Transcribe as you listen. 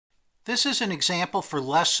This is an example for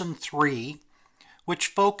Lesson 3, which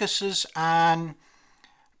focuses on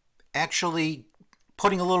actually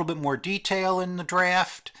putting a little bit more detail in the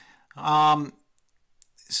draft,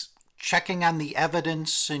 checking on the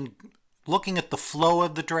evidence and looking at the flow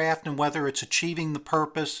of the draft and whether it's achieving the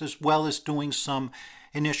purpose, as well as doing some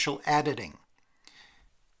initial editing.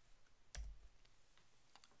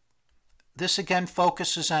 This again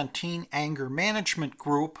focuses on Teen Anger Management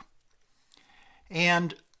Group,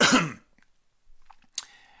 and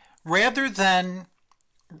rather than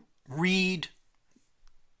read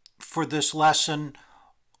for this lesson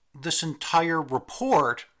this entire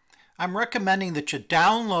report, I'm recommending that you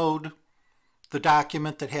download the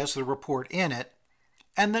document that has the report in it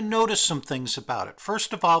and then notice some things about it.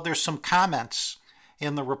 First of all, there's some comments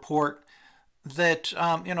in the report that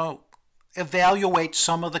evaluate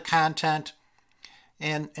some of the content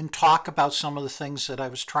and talk about some of the things that I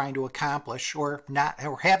was trying to accomplish or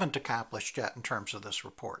haven't accomplished yet in terms of this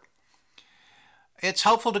report. It's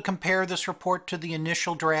helpful to compare this report to the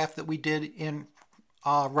initial draft that we did in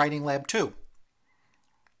Writing Lab 2.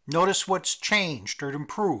 Notice what's changed or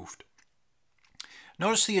improved.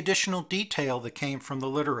 Notice the additional detail that came from the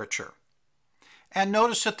literature. And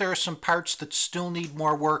notice that there are some parts that still need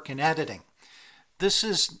more work in editing. This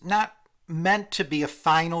is not meant to be a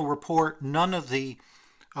final report. None of the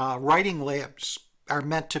writing labs are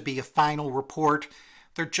meant to be a final report.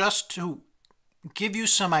 They're just to give you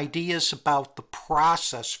some ideas about the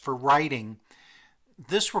process for writing.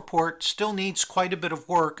 This report still needs quite a bit of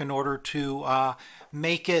work in order to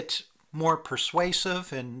make it more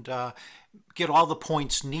persuasive and get all the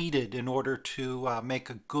points needed in order to make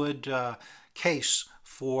a good case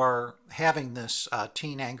for having this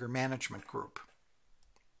Teen Anger Management Group.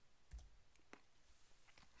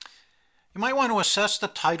 You might want to assess the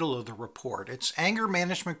title of the report. It's Anger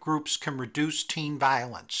Management Groups Can Reduce Teen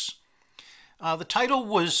Violence. The title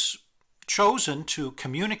was chosen to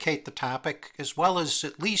communicate the topic as well as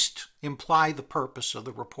at least imply the purpose of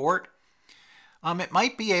the report. It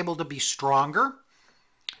might be able to be stronger,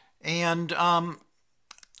 and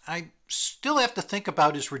I still have to think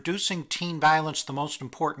about, is reducing teen violence the most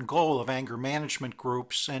important goal of anger management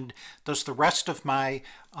groups, and does the rest of my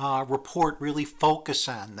report really focus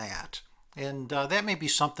on that? And that may be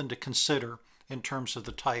something to consider in terms of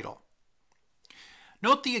the title.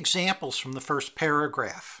 Note the examples from the first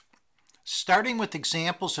paragraph. Starting with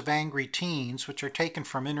examples of angry teens, which are taken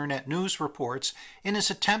from internet news reports, is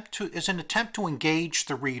an attempt to engage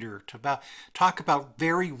the reader, to talk about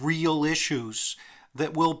very real issues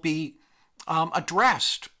that will be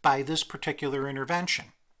addressed by this particular intervention.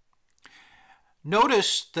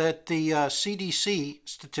 Notice that the CDC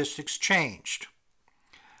statistics changed.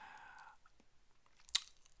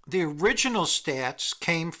 The original stats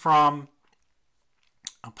came from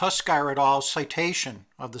Puskar et al.'s citation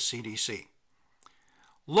of the CDC.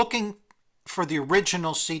 Looking for the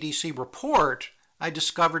original CDC report, I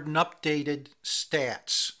discovered an updated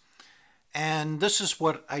stats. And this is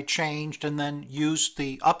what I changed and then used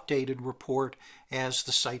the updated report as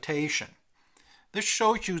the citation. This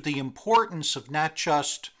shows you the importance of not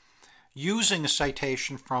just using a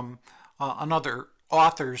citation from another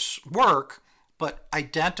author's work, but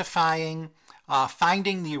identifying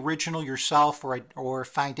finding the original yourself or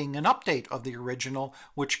finding an update of the original,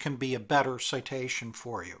 which can be a better citation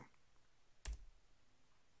for you.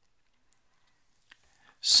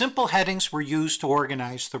 Simple headings were used to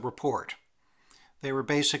organize the report. They were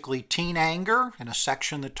basically teen anger in a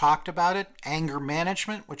section that talked about it, anger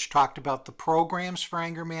management, which talked about the programs for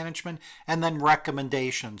anger management, and then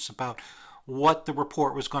recommendations about what the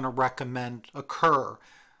report was going to recommend occur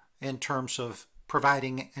in terms of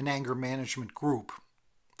providing an anger management group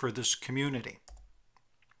for this community.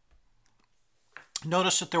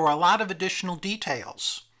 Notice that there were a lot of additional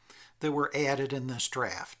details that were added in this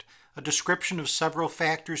draft. A description of several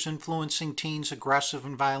factors influencing teens' aggressive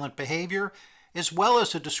and violent behavior, as well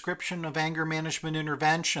as a description of anger management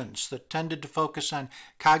interventions that tended to focus on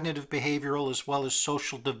cognitive, behavioral, as well as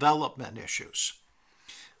social development issues.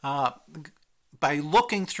 By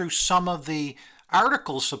looking through some of the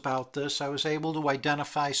articles about this, I was able to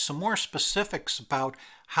identify some more specifics about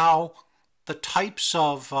how the types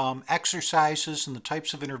of exercises and the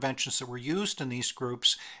types of interventions that were used in these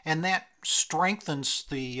groups, and that strengthens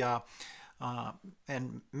the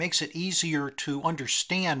and makes it easier to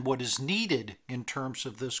understand what is needed in terms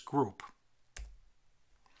of this group.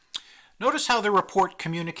 Notice how the report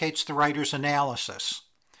communicates the writer's analysis.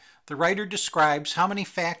 The writer describes how many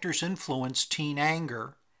factors influence teen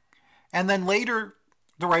anger, and then later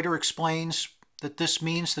the writer explains that this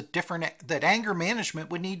means that anger management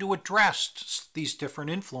would need to address these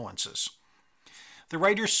different influences. The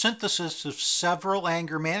writer's synthesis of several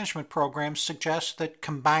anger management programs suggests that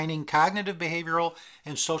combining cognitive, behavioral,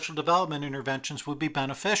 and social development interventions would be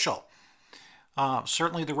beneficial.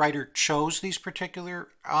 Certainly the writer chose these particular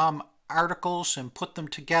articles and put them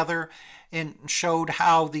together and showed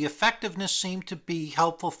how the effectiveness seemed to be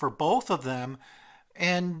helpful for both of them.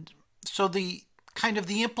 And so the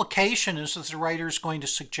implication is that the writer is going to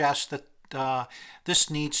suggest that this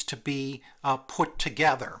needs to be put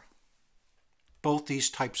together, both these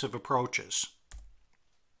types of approaches.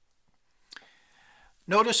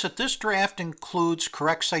 Notice that this draft includes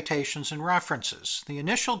correct citations and references. The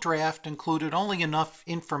initial draft included only enough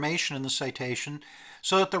information in the citation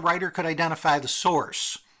so that the writer could identify the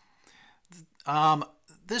source.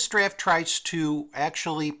 This draft tries to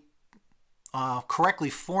actually correctly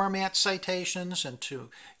format citations and to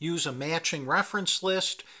use a matching reference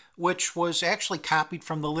list, which was actually copied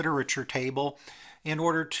from the literature table in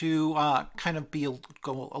order to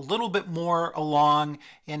go a little bit more along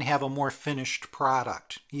and have a more finished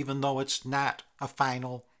product, even though it's not a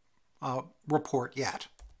final report yet.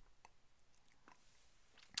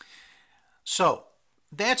 So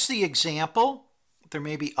that's the example. There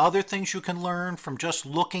may be other things you can learn from just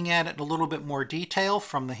looking at it in a little bit more detail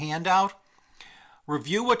from the handout.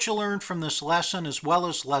 Review what you learned from this lesson as well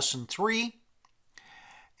as lesson 3,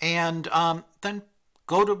 and then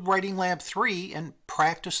go to Writing Lab 3 and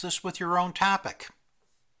practice this with your own topic.